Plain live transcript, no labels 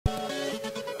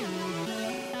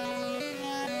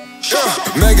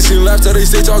Magazine laughed how they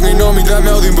stay talking on me, that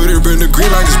mouthy, but it been the green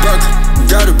like it's back.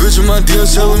 Got a bitch in my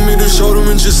DMs telling me to show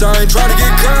them and just I ain't trying to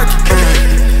get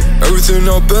cocky. Everything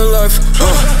up in life,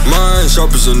 mine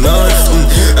sharp as a knife.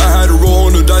 I had to roll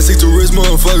on the dice, take the risk,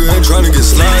 motherfucker, ain't trying to get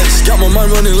sliced. Got my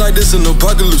mind running like this in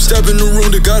apocalypse. Step in the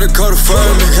room, they gotta call the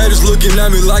fireman. Haters looking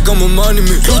at me like I'm a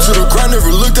monument. New to the grind,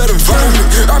 never looked at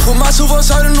environment. I put myself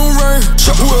outside in the rain.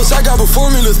 Who else I got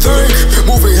before me to thank?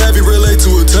 Moving heavy, relate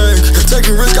to a tank.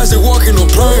 Taking risks, I stay walking on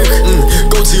plank.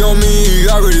 Goatee on me,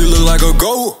 I already look like a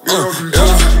goat.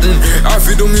 I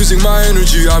feed the music, my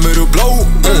energy, I made a blow.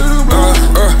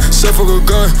 Set for a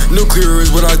gun, nuclear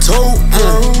is what I told.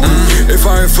 If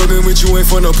I ain't fucking with you, ain't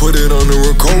finna put it on the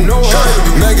record.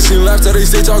 Magazine laughed how they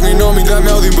stay talking on me, that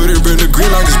mouthy, but it been the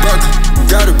green like it's back.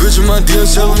 Got a bitch in my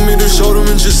DMs telling me to show them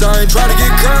and just I ain't trying to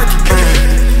get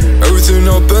cocky. Everything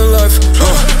up in life,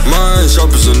 mine sharp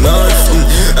as a knife.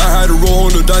 I had to roll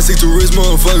on the dice, take the risk,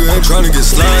 motherfucker, ain't trying to get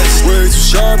sliced. Way too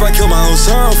sharp, I kill my own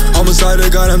self. Homicide, they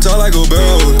got him tall like a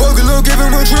bell. Broken look, give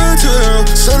him a drill tell.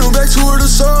 Send him back to where the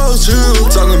soul's chill.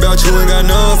 Talking about you ain't got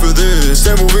none for this.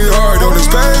 Stay moving hard, don't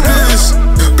expect this.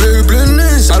 Big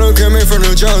business, I don't care, man, from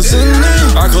the Johnson.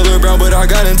 I color brown, but I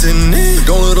got intent.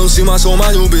 Don't let them see my soul, my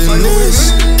new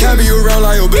business. Can't be around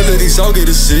liabilities, I'll get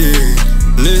a sick.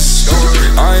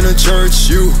 I ain't a church,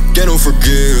 you get no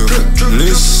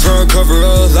forgiveness. Front cover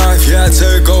of life, yeah, I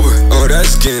take over. Oh,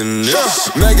 that's skin.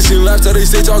 Magazine laughed how they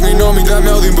stay talking on me, that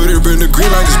mouthy, but it been the green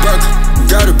like it's back.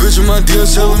 Got a bitch in my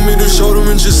DMs telling me to show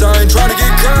them and just I ain't trying to get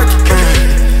cocky.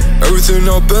 Everything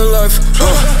up in life,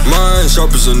 mine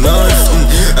sharp as a knife.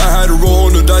 I had to roll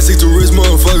on the dice, take the risk,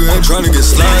 motherfucker, ain't trying to get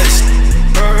sliced.